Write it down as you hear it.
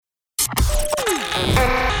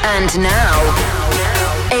And now,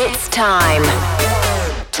 it's time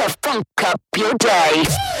to funk up your day.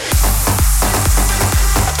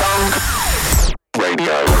 Funk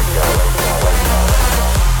Radio.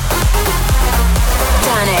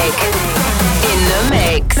 Danik in the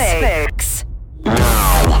mix.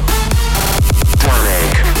 Now,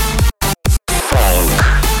 Danik. Funk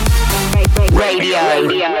Radio.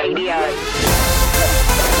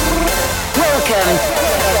 Welcome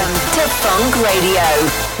to Funk Radio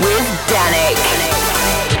with Danik.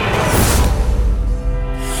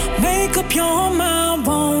 Make up your mind,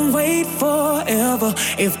 won't wait forever.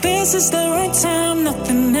 If this is the right time,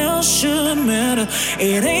 nothing else should matter.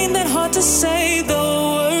 It ain't that hard to say the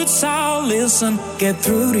words, I'll listen. Get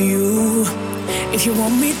through to you if you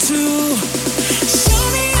want me to. Show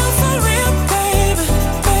me out for real, baby,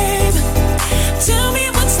 baby. Tell me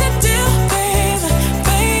what's the deal, baby,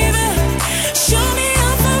 baby. Show me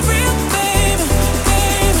out for real, baby,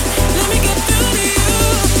 baby. Let me get through to you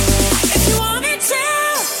if you want me to.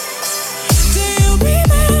 Do you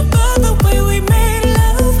remember the way we made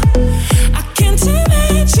love? I can't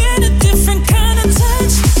imagine a different kind of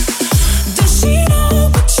touch. Does she know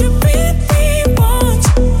what you really want?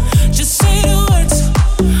 Just say the words,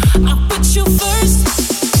 I'll put you first.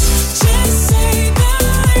 Just say the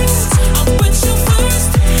words, I'll put you first.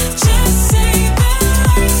 Just say the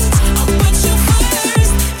words, I'll put you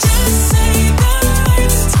first. Just say the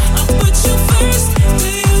words, I'll put you first. Do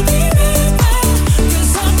you remember?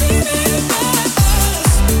 'Cause I remember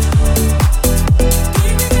us.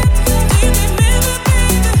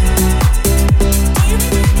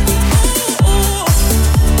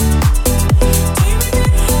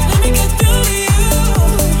 Let me get through to you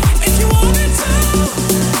if you want me to.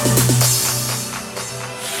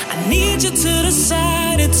 I need you to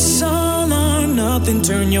decide, it's all or nothing.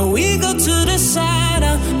 Turn your ego to the side.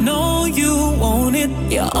 I know you want it.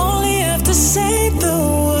 You only have to say the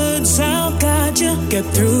words, I'll guide you. Get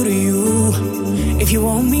through to you if you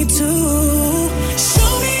want me to.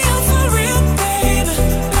 Show me out for real, baby,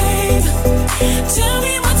 baby. Tell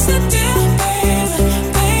me what's the deal, baby,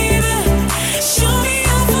 baby. Show me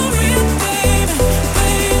out for real, baby,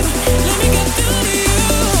 baby. Let me get through to you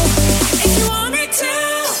if you want me to.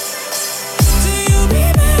 Do you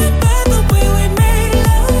remember the way we made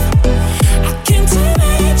love? I can't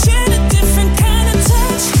imagine a different kind of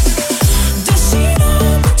touch. Does she know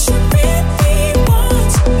what you really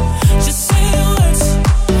want? Just say the words,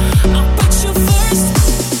 I'll put you first.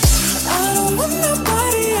 I don't want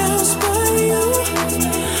nobody else but you.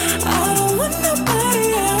 I don't want nobody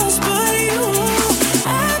else but you. I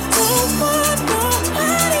don't want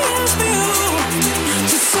nobody else but you.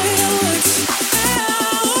 Just say the words.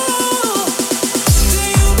 Do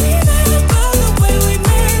you remember the way we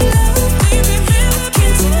made love? I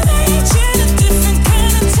can't imagine a different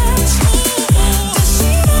kind of touch. Does she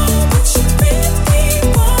know what you really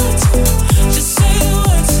want? Just say the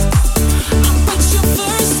words, I'll put you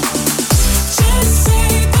first. Just say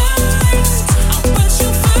the words, I'll put you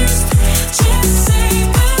first. Just say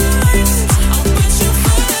the words, I'll put you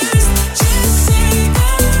first. Just say the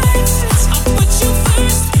words, I'll put you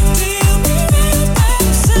first. Do you remember?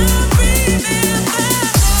 'Cause I remember.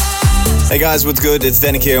 Hey guys, what's good? It's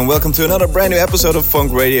Danik here and welcome to another brand new episode of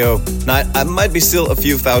Funk Radio. Now, I might be still a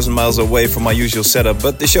few thousand miles away from my usual setup,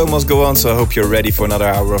 but the show must go on, so I hope you're ready for another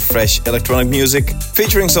hour of fresh electronic music,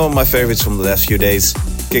 featuring some of my favorites from the last few days.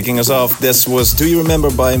 Kicking us off, this was Do You Remember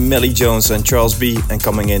by Melly Jones and Charles B. And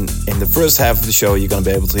coming in the first half of the show, you're going to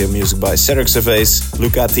be able to hear music by Cedric Cervez,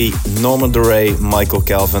 Lucati, Norman Doray, Michael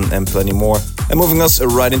Calvin, and plenty more. And moving us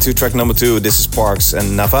right into track number 2, this is Parks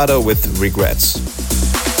and Navado with Regrets.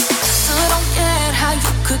 Still don't get how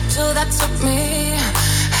you could do that to me.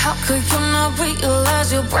 How could you not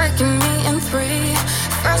realize you're breaking me in three?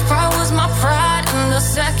 First part was my pride and the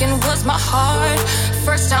second was my heart.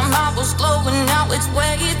 First time I was low and now it's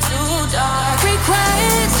way too dark.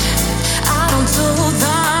 Regrets, I don't do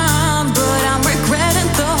them, but I'm regretting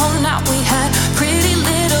the whole night we had. Pretty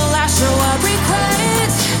little last show. I regret,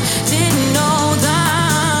 didn't know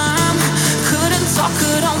them. Couldn't talk,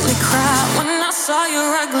 could only cry when I saw your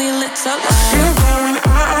ugly lips. I lied. You're going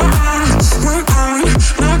we're going,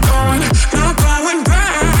 not going, not going back.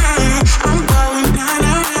 I'm going,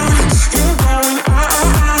 you're going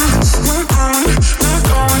we're going, not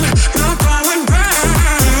going, not going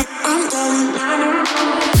back. I'm going,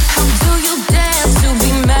 How do you dare to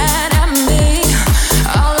be mad at me?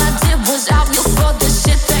 All I did was out you for the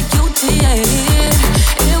shit that you did.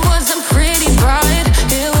 It wasn't pretty bright,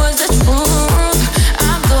 it was the truth.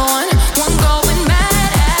 I'm the one going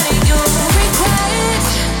mad at you. Regret,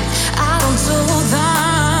 I don't do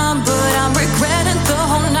that.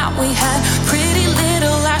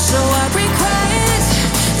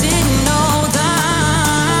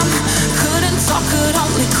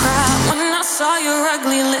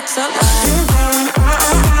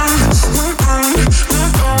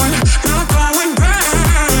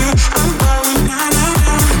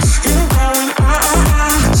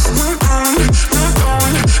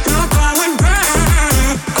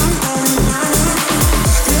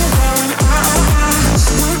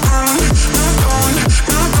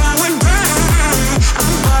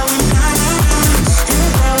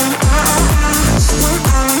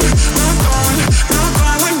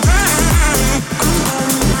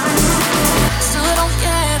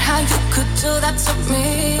 that to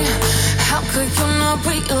me? How could you not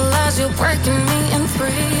realize you're breaking me in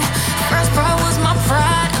three? First part was my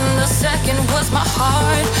pride and the second was my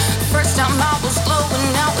heart. First time I was slow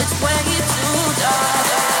and now it's way too dark.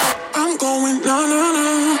 I'm going na na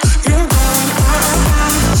na. You're going you're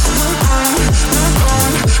going, you're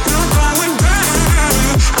going, you're going back.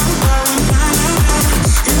 I'm going na na na.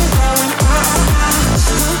 You're going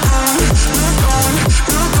you're going, you're going,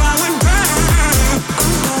 you're going back.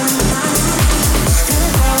 I'm going na na na. You're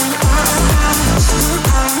going you're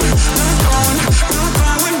going, you're going, you're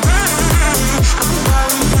going back. I'm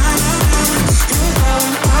going na na na. You're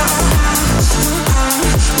going you're going,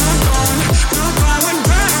 you're going, you're going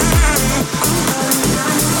back.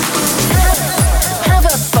 Have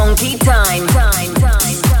a funky time.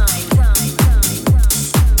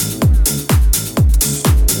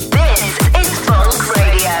 This is Funk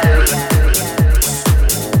Radio.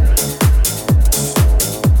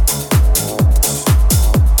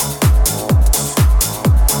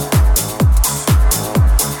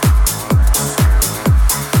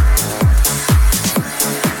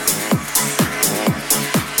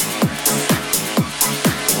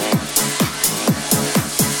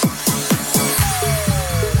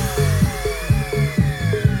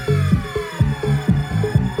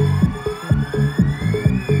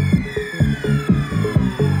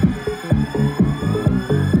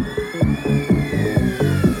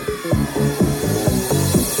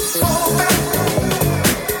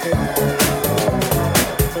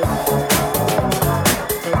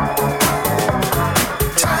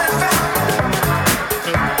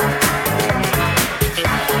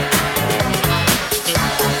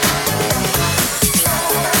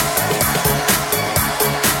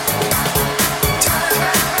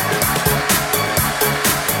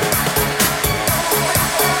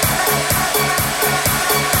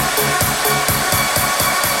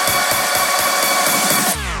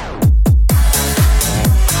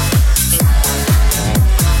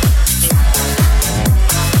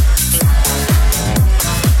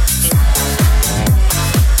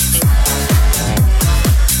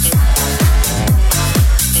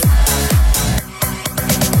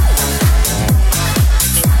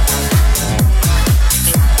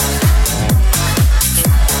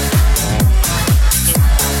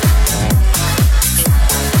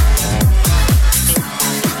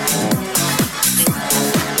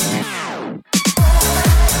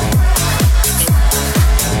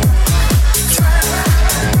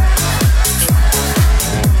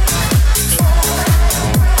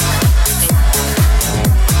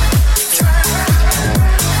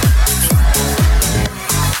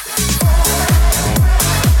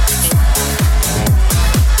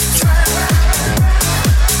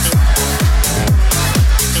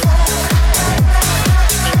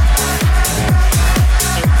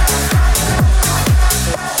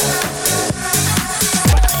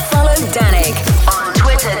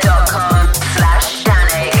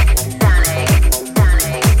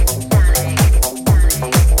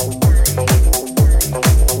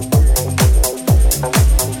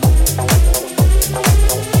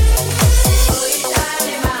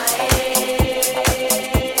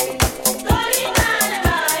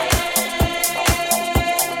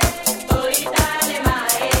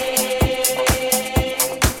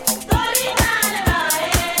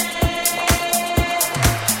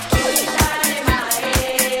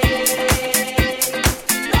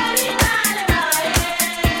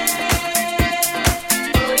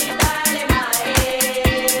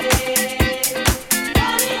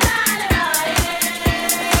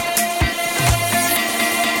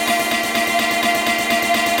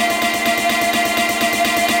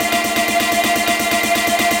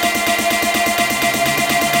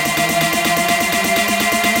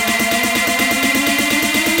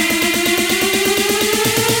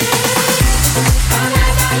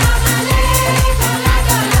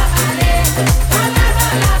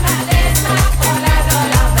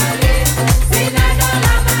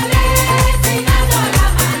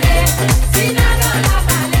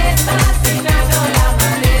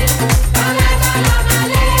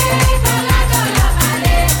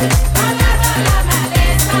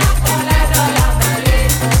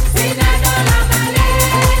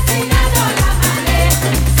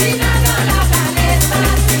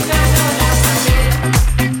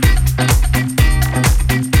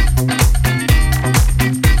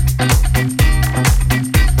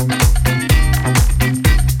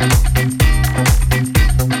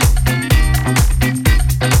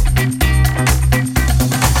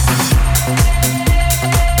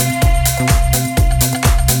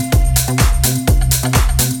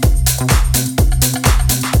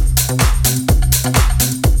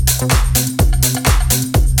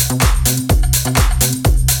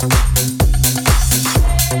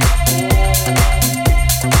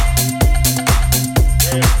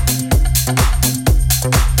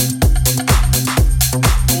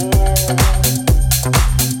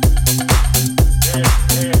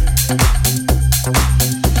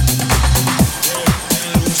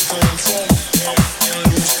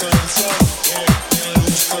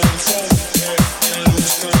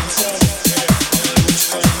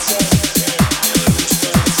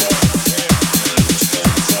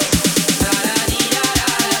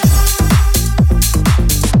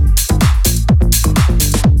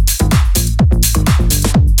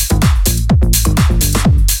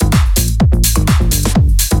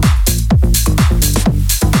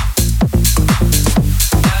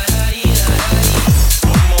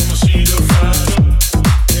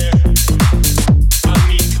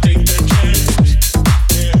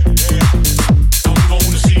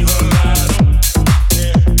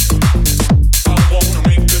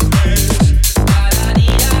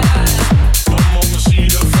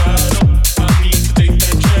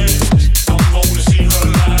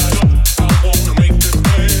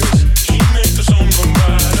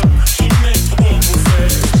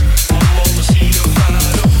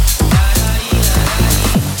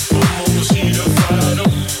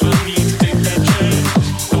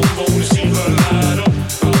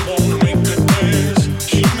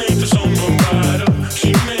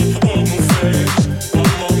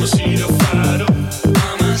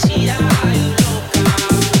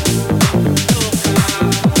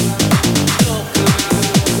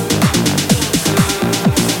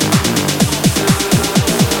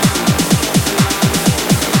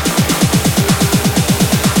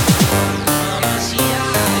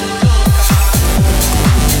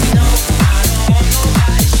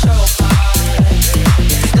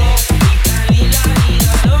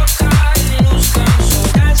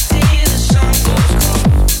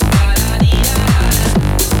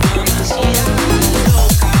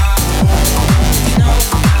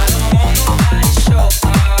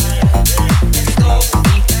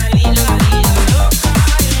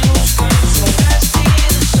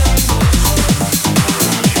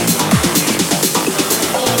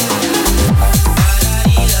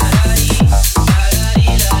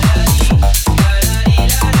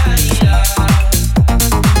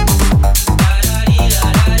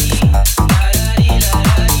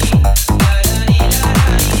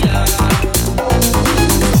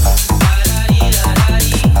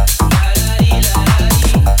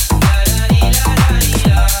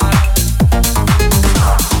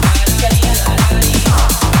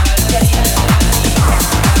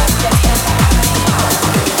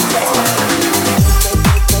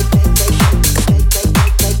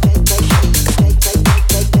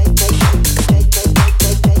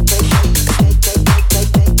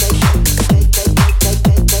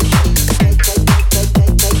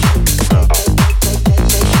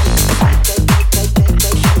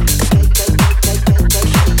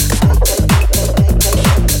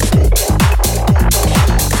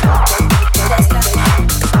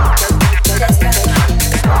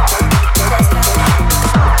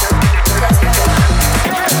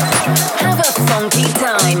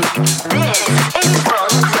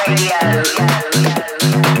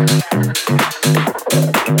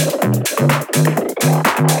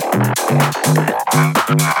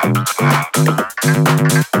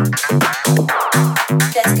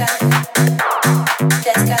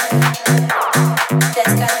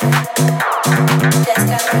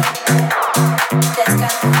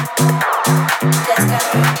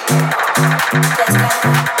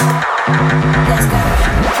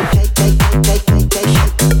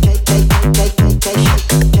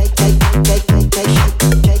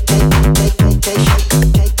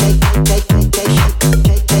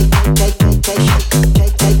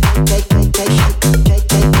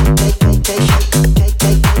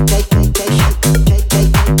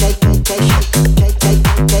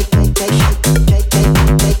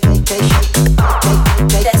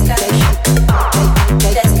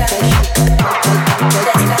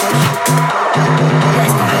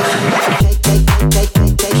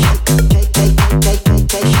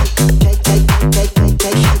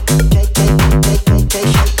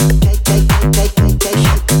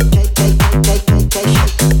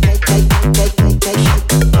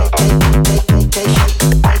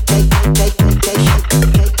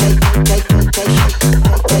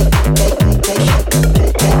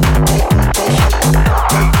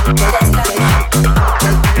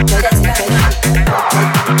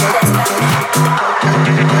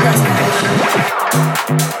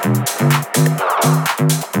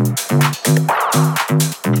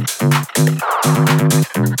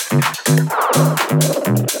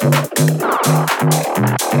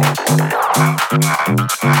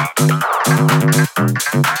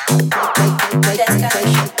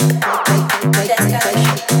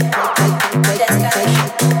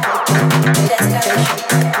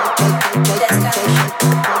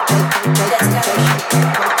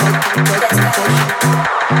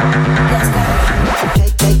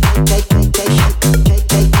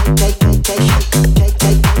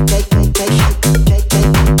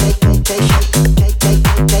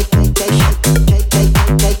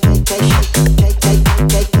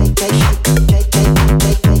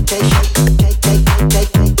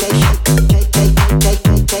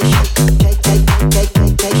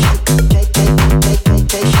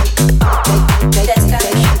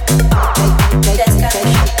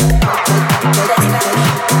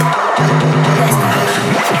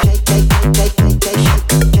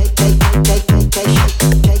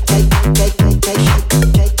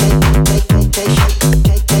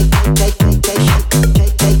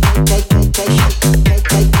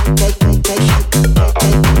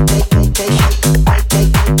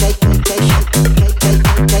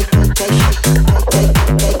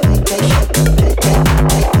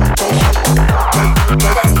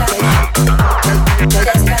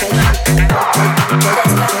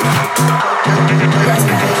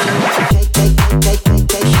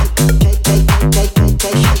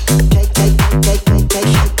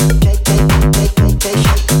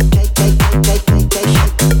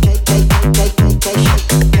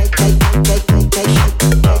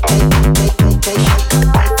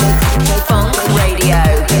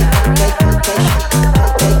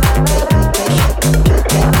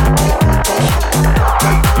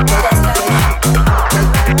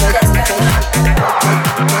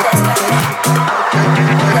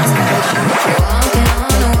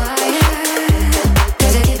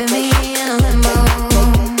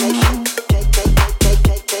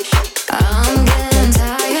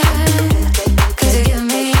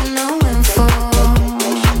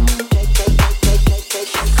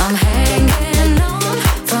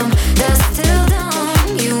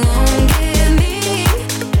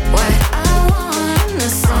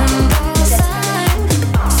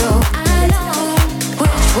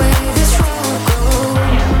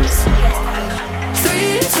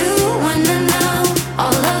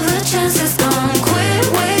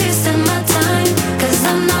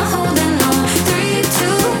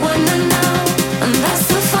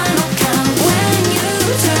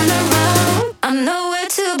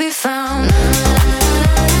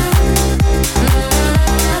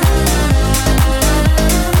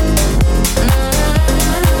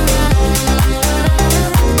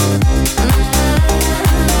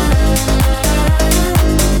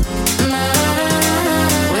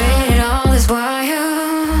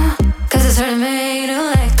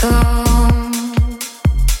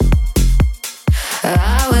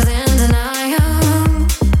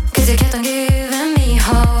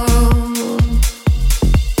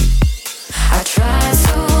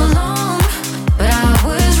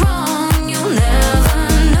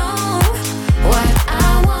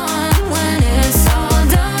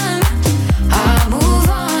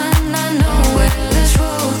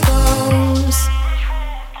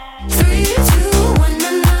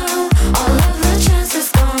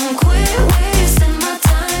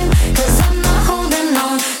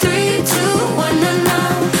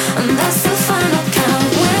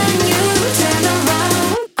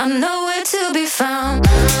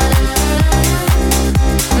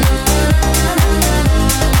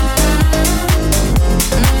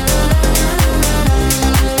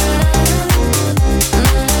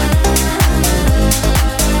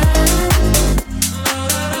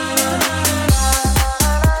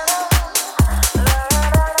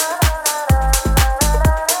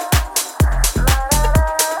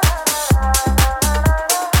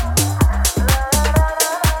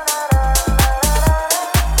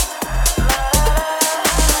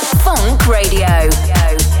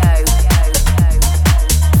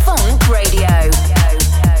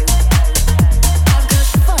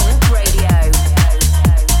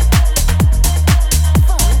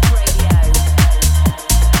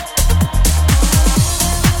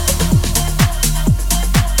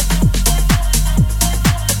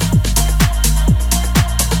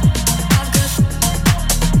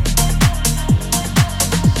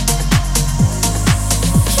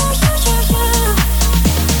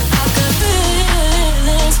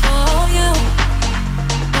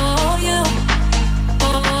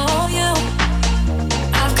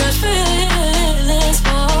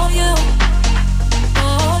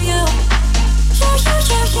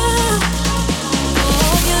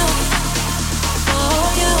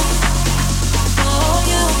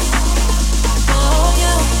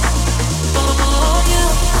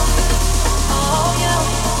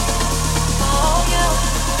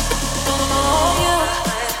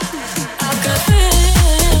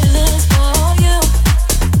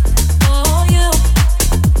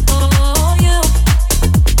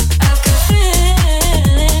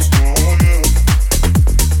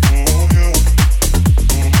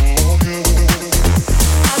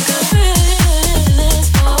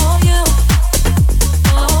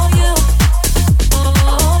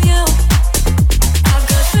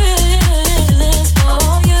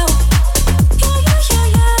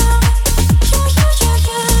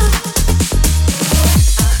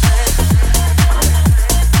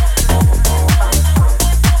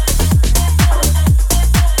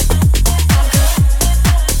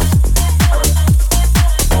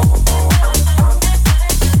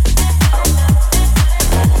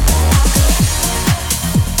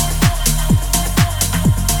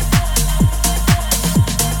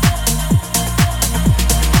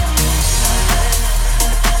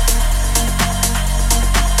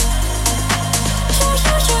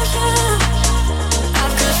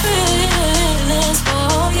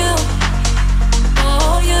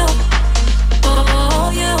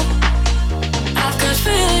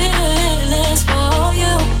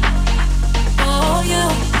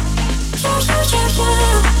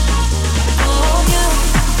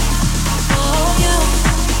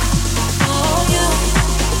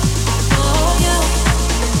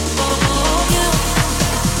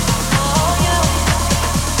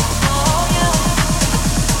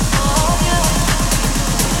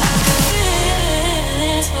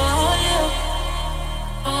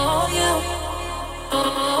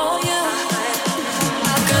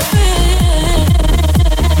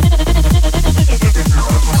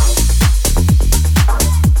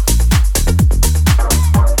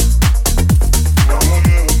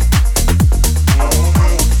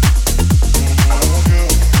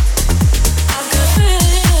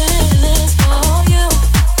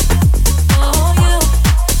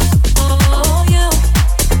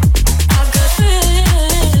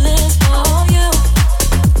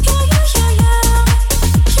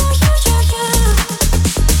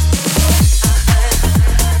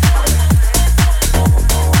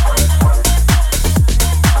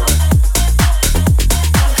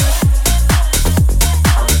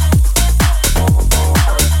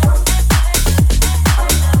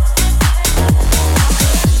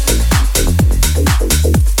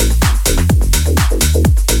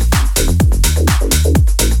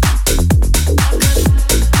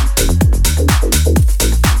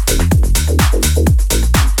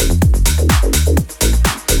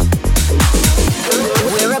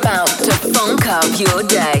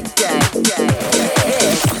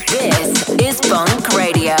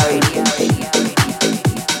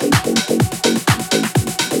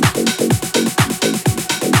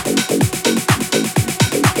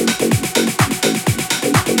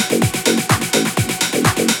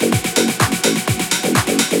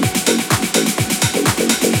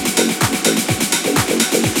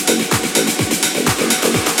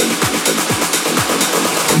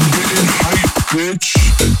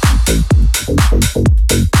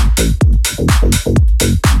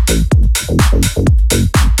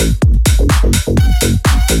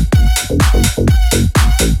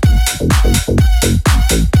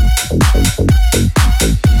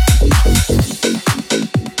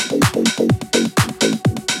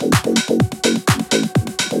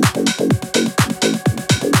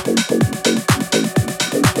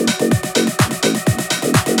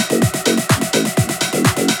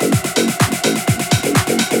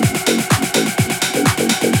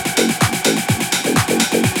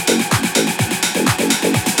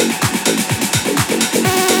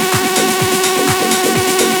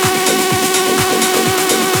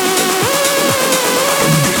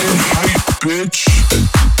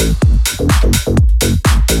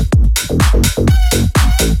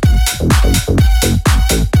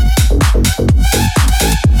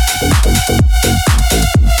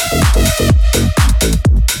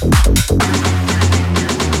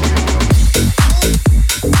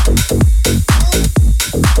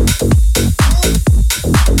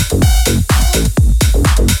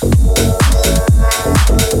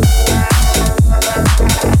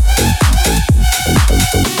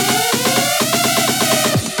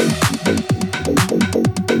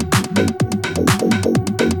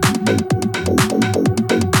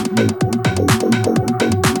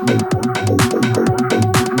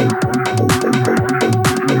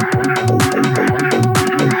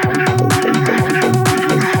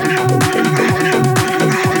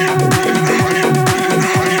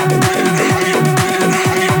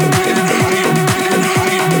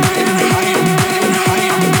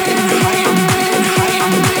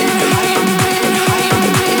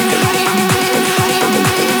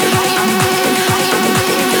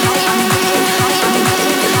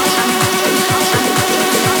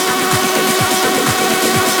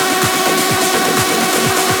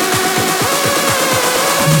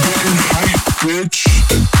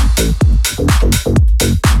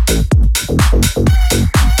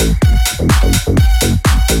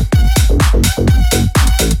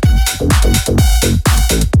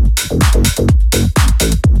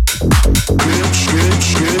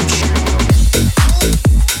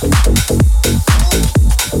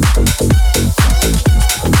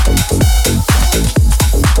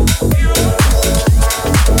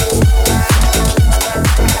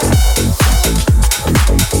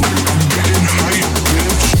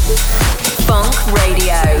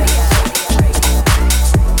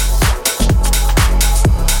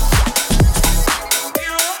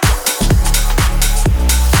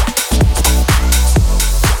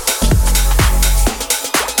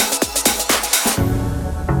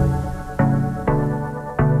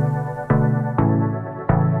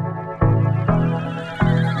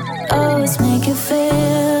 always make you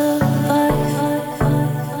feel like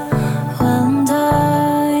while I'm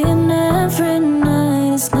dying every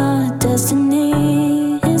night. It's not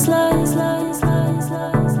destiny, it's life.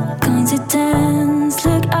 Going to dance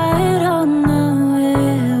like I don't know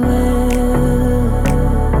it will.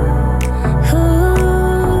 Ooh,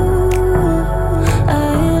 I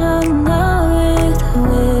don't know it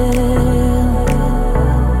will.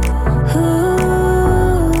 Ooh,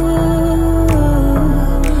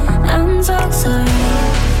 I'm so sorry,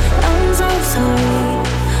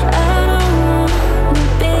 I don't wanna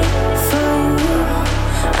be for you.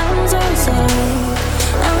 I'm so sorry,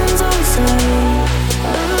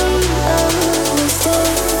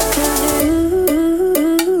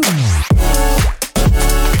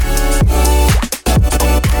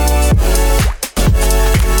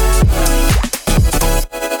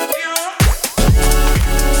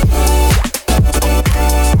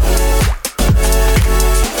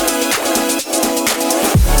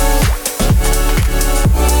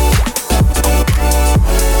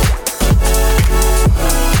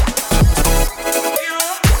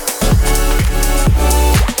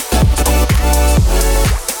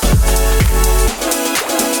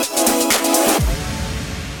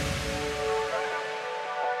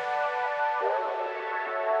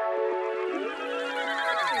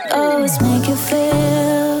 oh, mistake of you.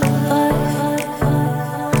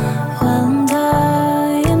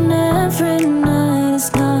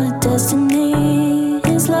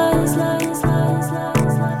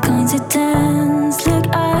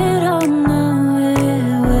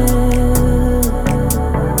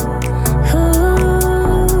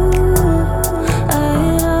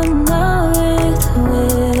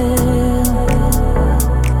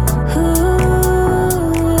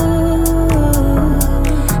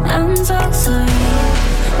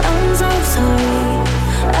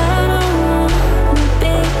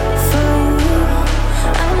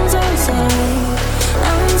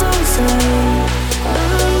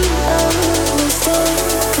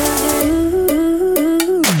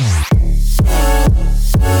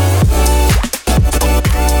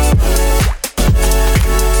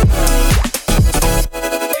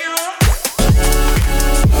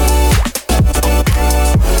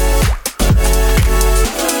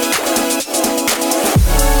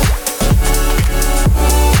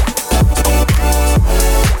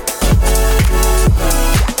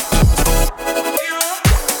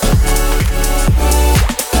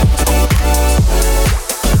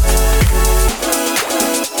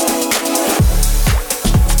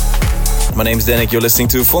 My name's Danik, you're listening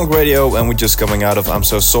to Funk Radio, and we're just coming out of I'm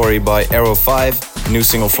So Sorry by Arrow 5. New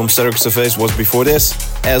single from Cedric Gervais was before this,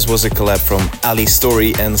 as was a collab from Ali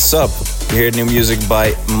Story and Sub. You heard new music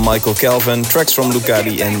by Michael Calvin, tracks from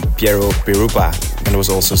Lucadi and Piero Pirupa. And there was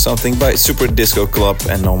also something by Super Disco Club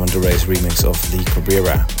and Norman Dore's remix of The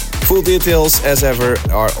Cabrera. Full details, as ever,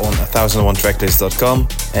 are on 1001tracklist.com,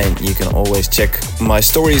 and you can always check my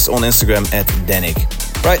stories on Instagram at Danik.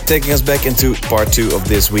 Right, taking us back into part 2 of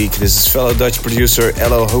this week. This is fellow Dutch producer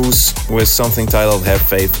Elo Hoes with something titled Have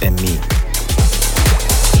Faith in Me.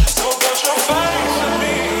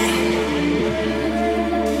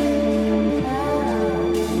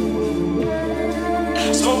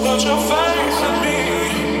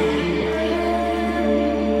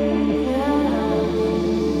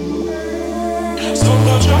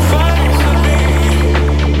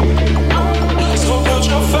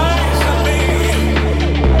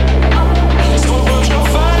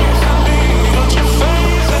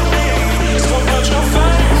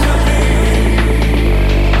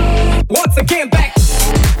 Once again, back.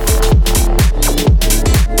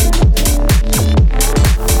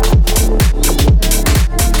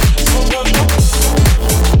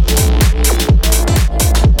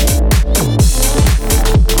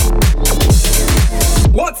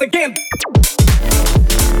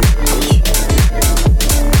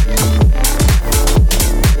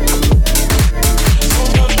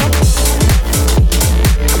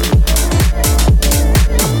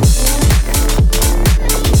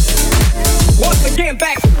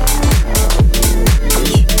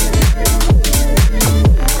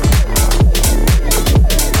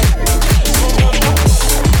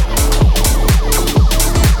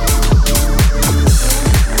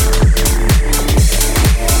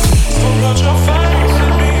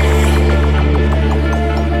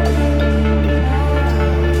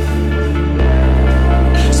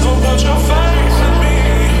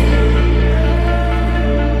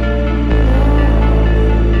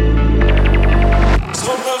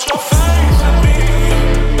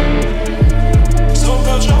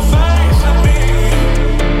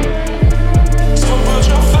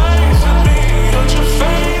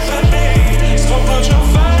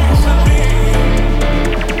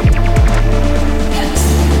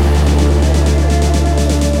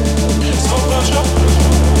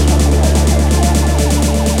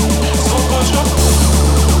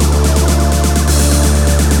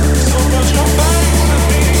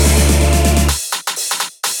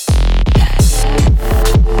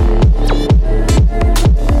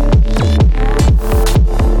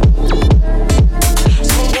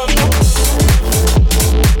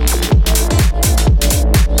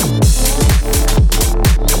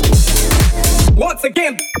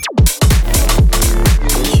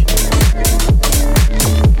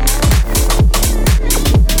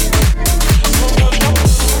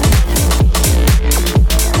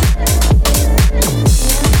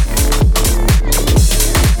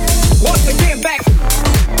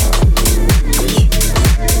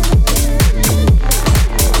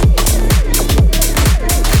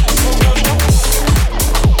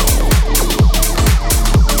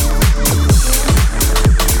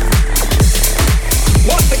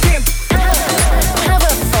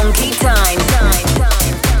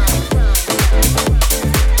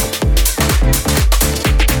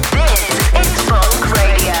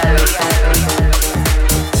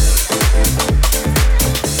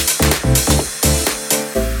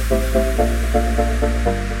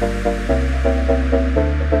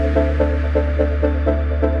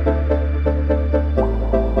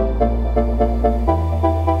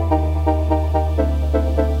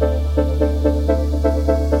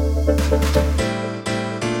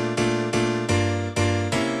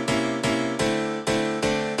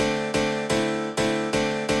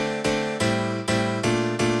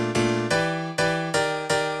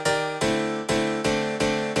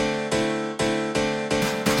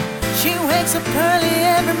 wakes up early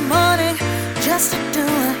every morning just to do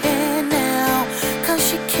her hair now, 'cause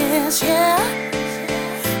she cares, yeah.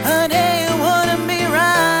 Her day wouldn't be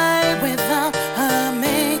right without her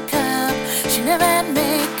makeup. She never had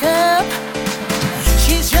makeup.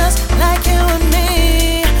 She's just like you and me,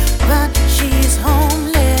 but she's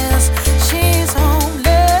homeless. She's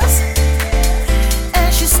homeless, and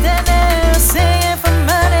she's standing there singing for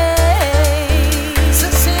money. So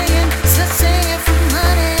singing for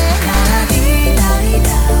money. La da dee la dee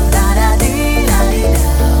da, la da dee la dee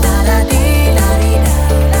da, la da dee la dee da,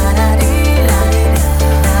 la da dee la dee da,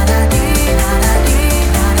 la da dee la da dee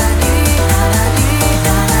la da dee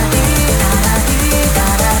la da dee la da dee la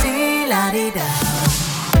da dee la dee da.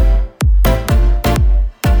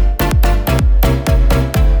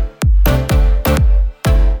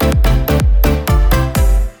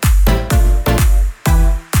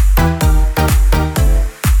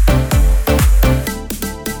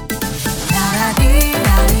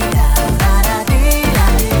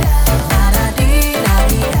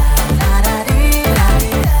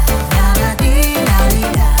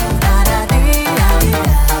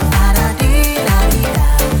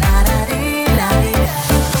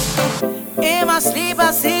 In my sleep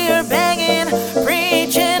I see her begging,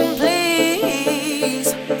 preaching, please.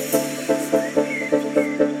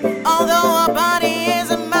 Although her body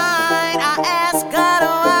isn't mine, I ask God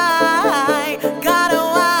why,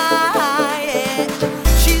 yeah.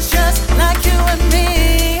 She's just like you and me,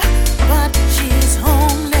 but she's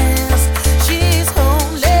homeless,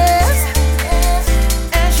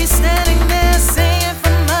 and she's standing there singing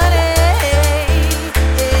for money.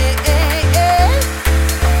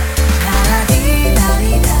 La da dee la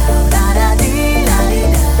dee da, la da dee la dee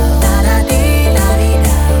da, la da dee la dee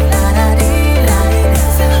da, la da dee la dee da, la da dee la da dee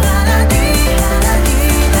la da dee la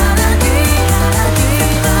da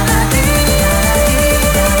dee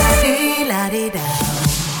la da dee la dee da.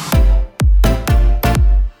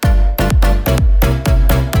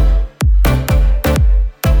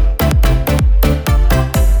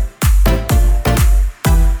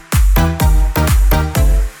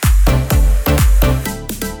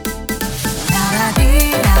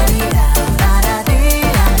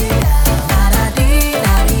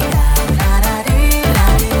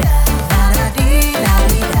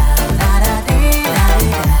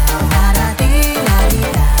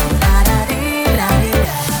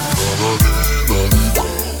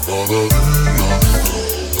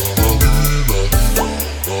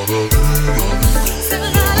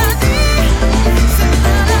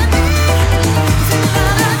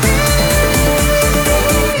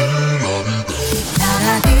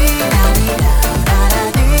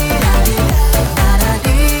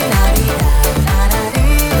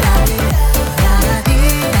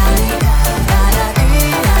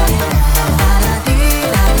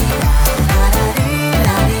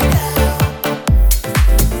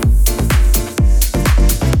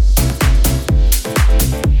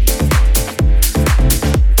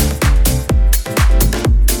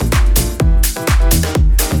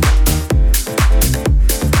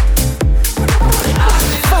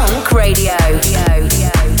 Funk Radio.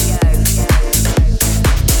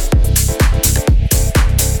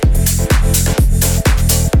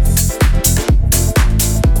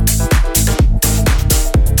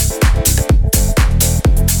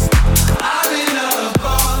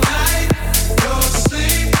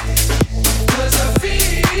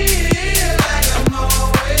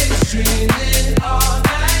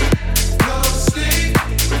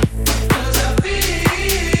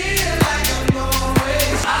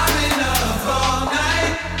 I've been up all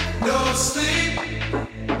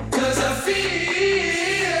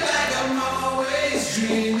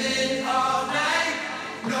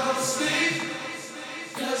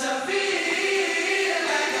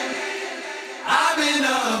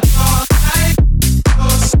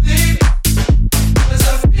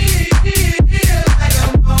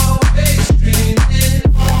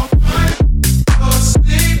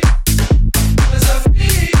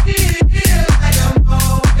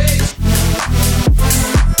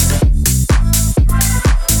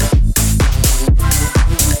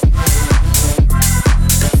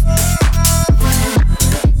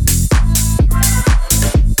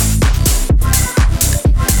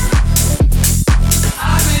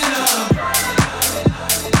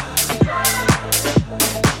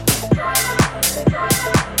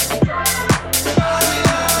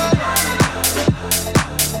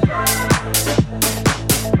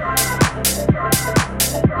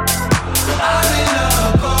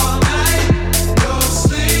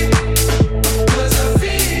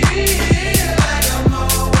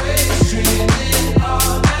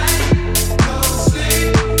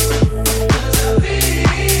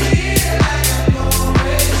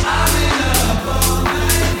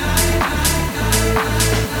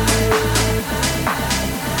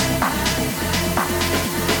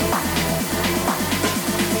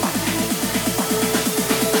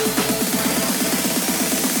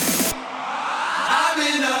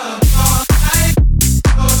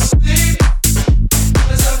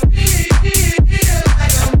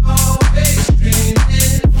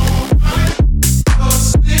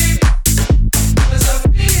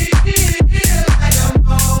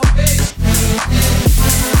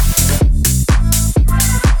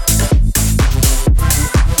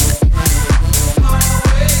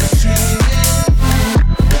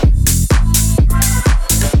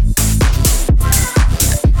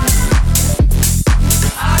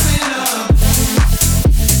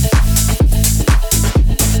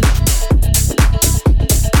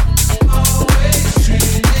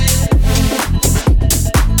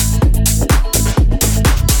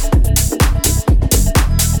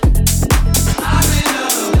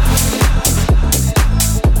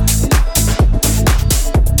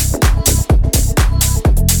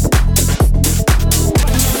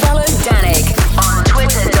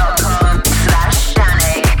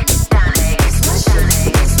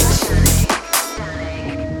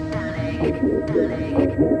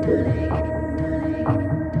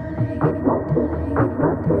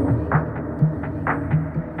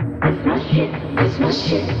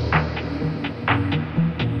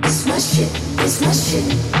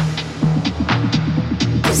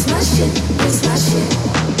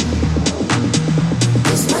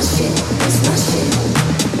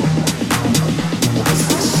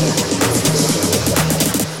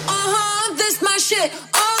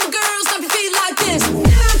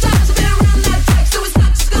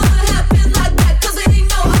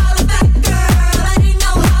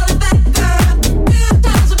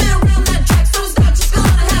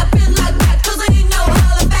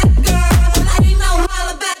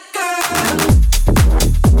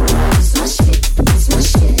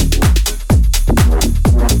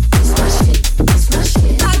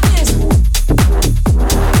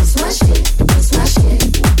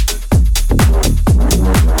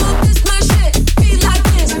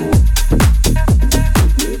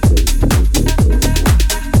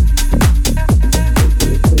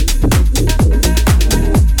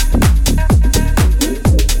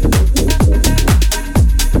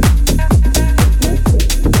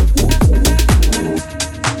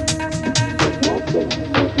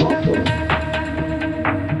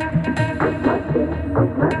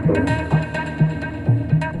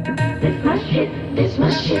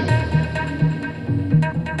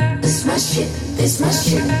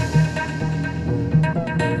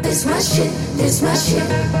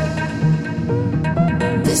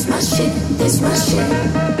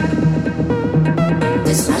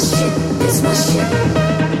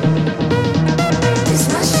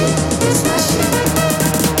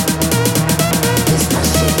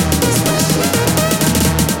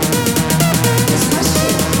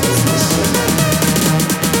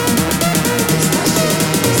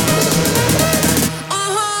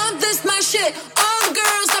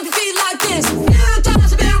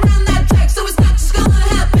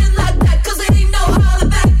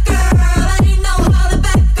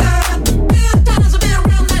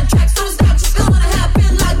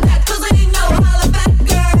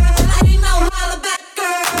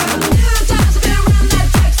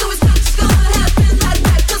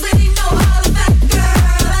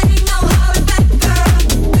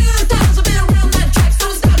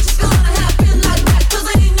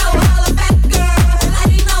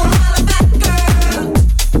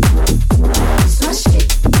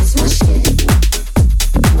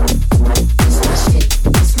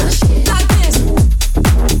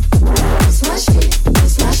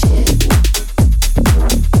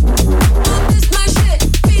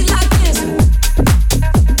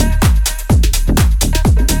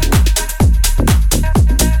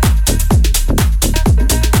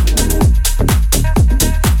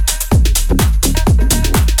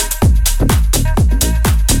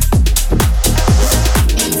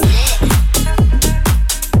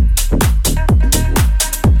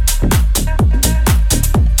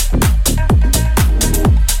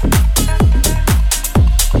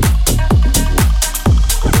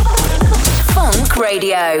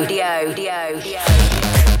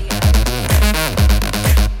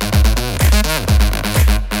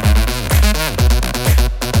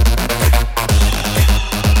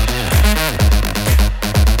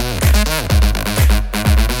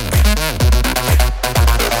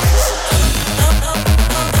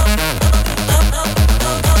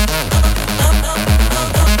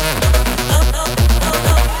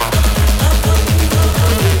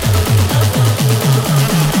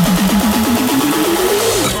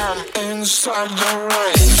inside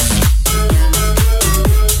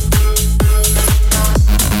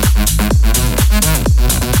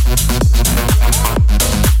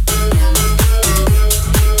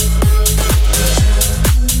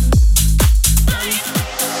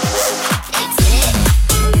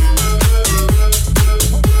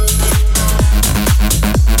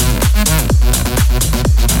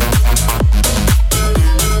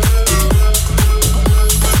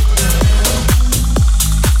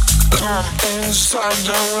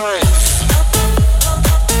the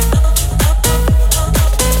race.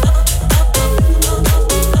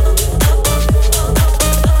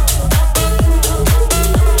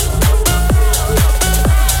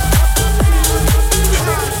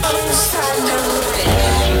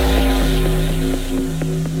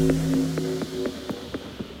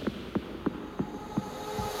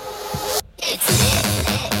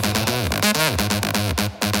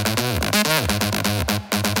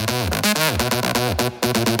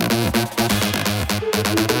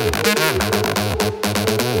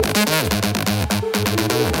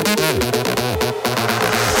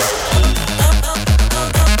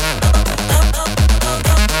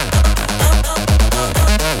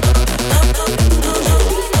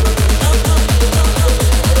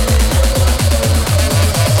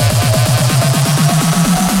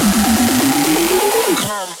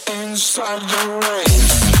 inside the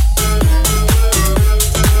rave.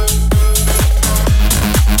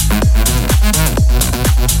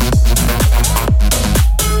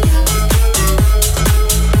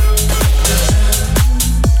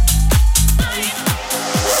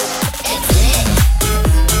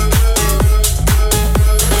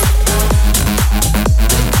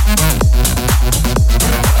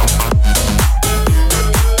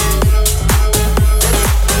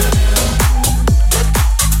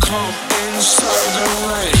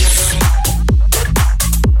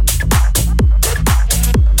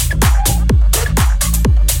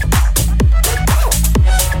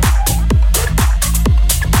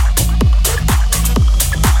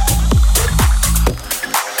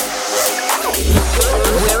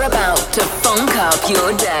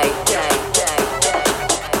 Your day.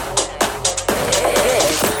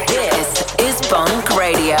 This is Funk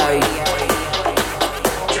Radio.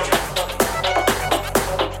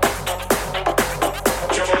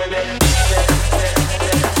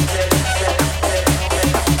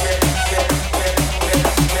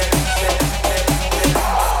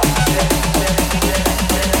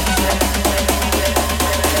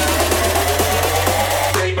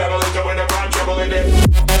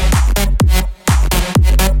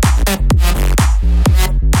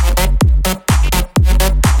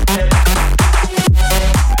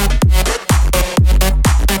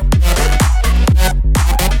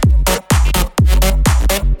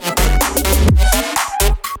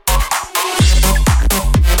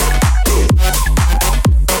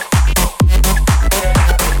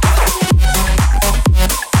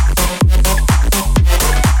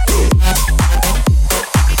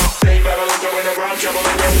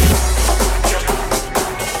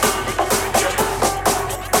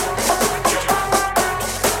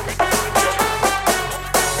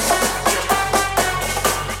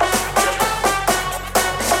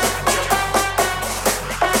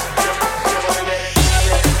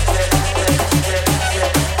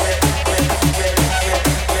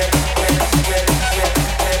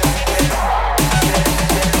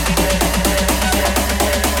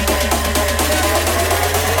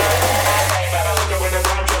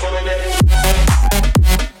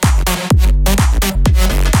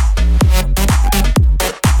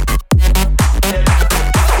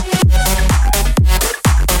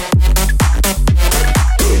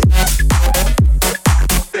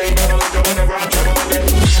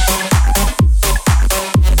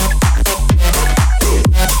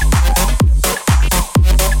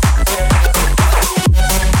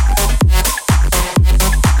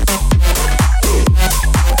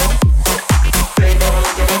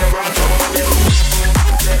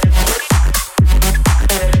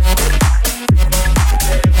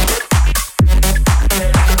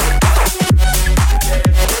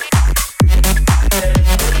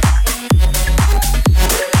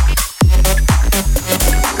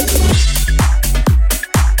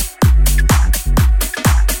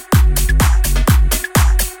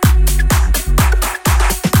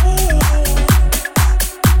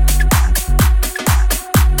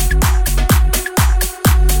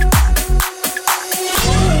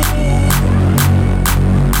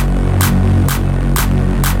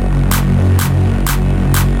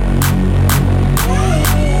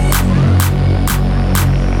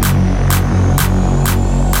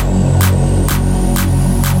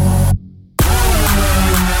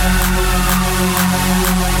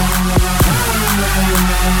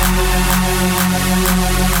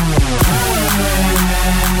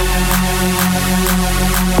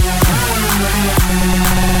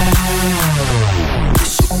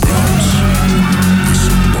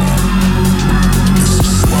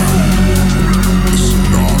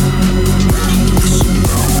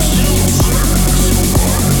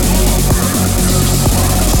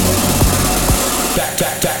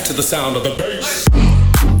 Back to the sound of the bass.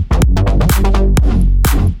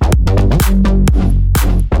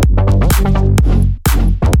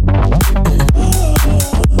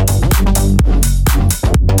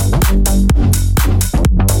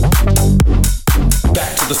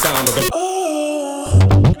 Back to the sound of the back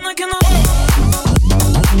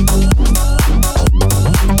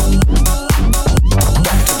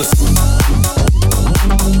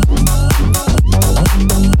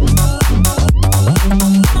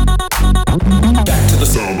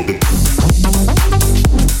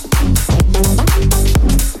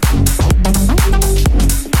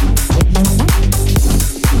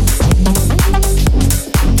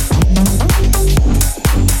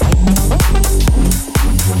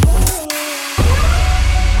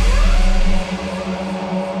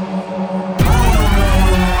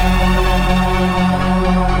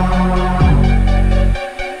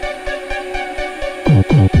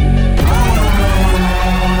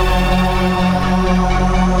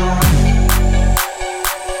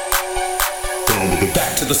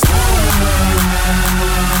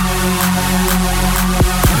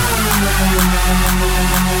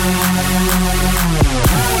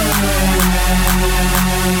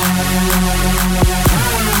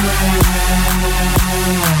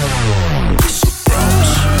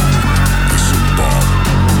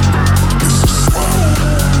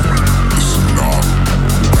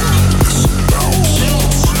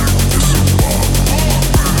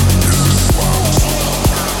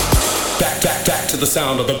The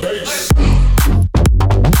sound of the bass.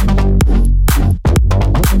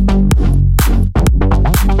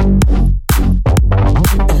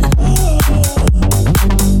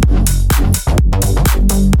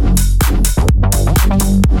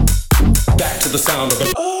 Back to the sound of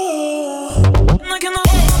the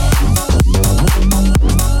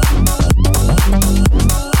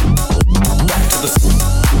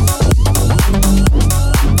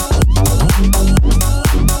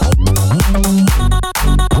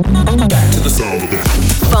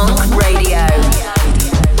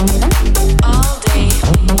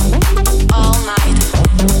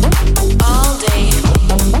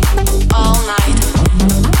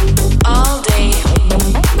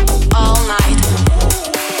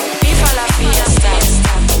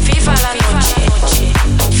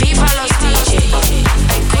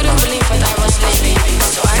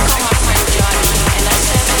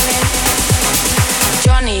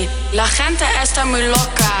muy loca.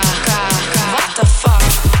 What the fuck?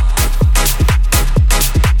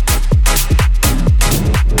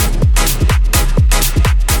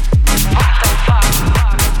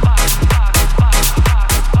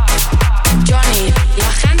 Johnny, la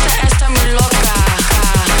gente está muy loca.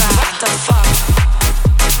 What the fuck?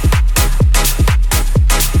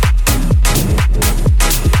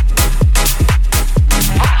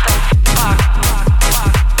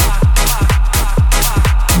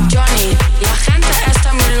 Johnny, la gente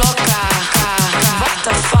está muy loca. What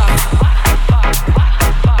the fuck?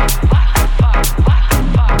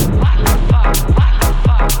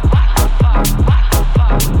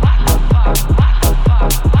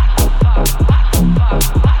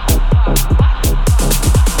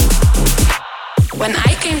 When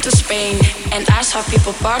I came to Spain and I saw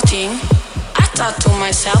people partying, I thought to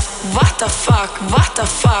myself, what the fuck, what the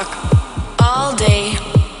fuck? All day,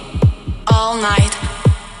 all night,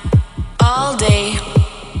 all day,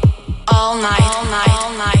 all night, all night,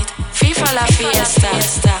 all night. FIFA la fiesta,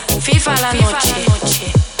 FIFA la noche,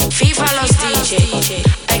 FIFA los DJ.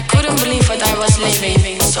 I couldn't believe what I was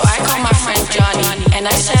living, so I called my friend Johnny and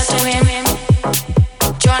I said to him,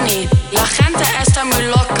 Johnny, la gente está muy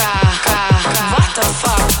loca. What the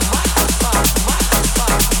fuck?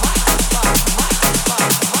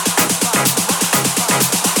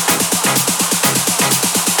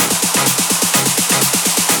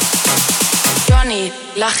 Johnny,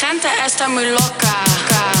 la gente está muy loca.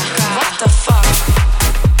 What the fuck?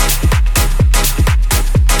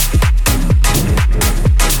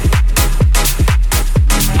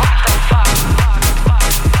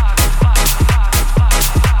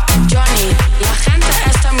 Johnny, la gente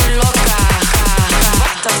está muy loca.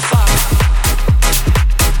 What the fuck?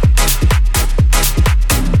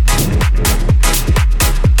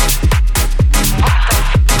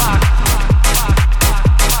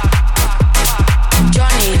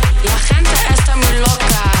 Johnny, la gente está muy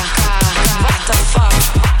loca.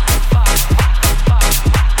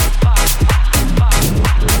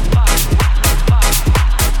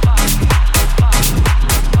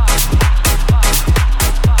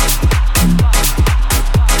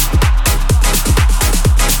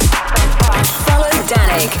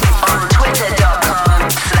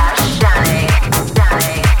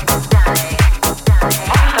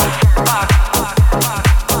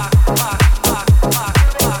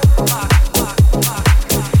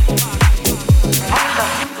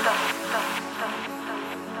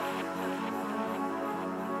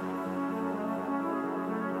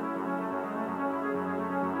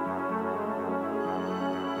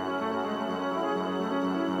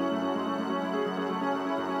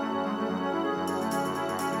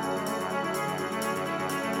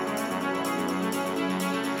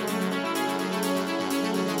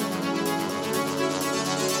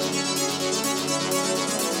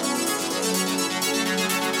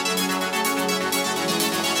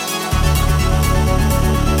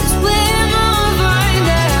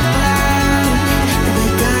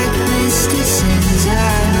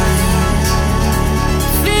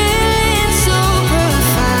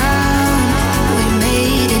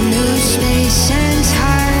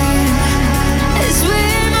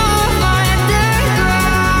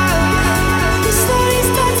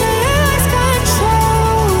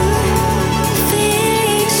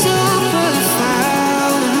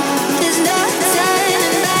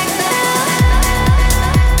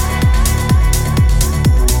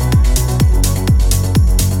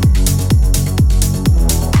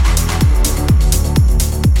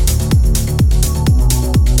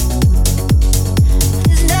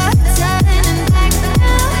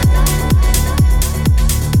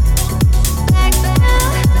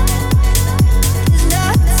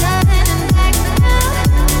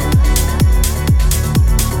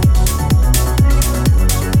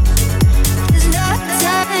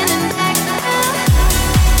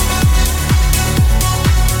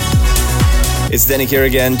 It's Danik here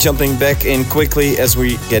again, jumping back in quickly as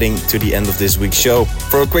we're getting to the end of this week's show.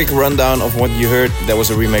 For a quick rundown of what you heard, there was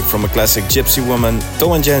a remake from a classic Gypsy Woman,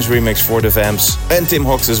 Tom and Jen's remix for the Vamps, and Tim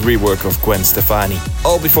Hawks' rework of Gwen Stefani.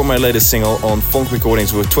 All before my latest single on Funk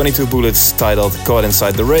Recordings with 22 Bullets titled Caught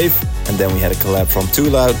Inside the Rave. And then we had a collab from Too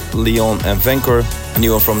Loud, Leon and Vancouver, a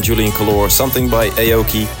new one from Julian Color, Something by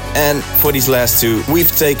Aoki. And for these last two,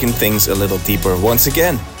 we've taken things a little deeper once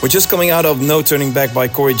again. We're just coming out of No Turning Back by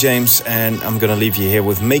Corey James, and I'm gonna leave you here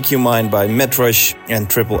with Make You Mine by Metrush and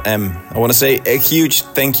Triple M. I want to say a huge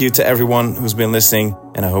thank you to everyone who's been listening,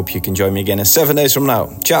 and I hope you can join me again in 7 days from now.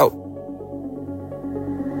 Ciao!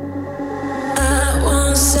 I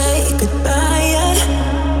won't say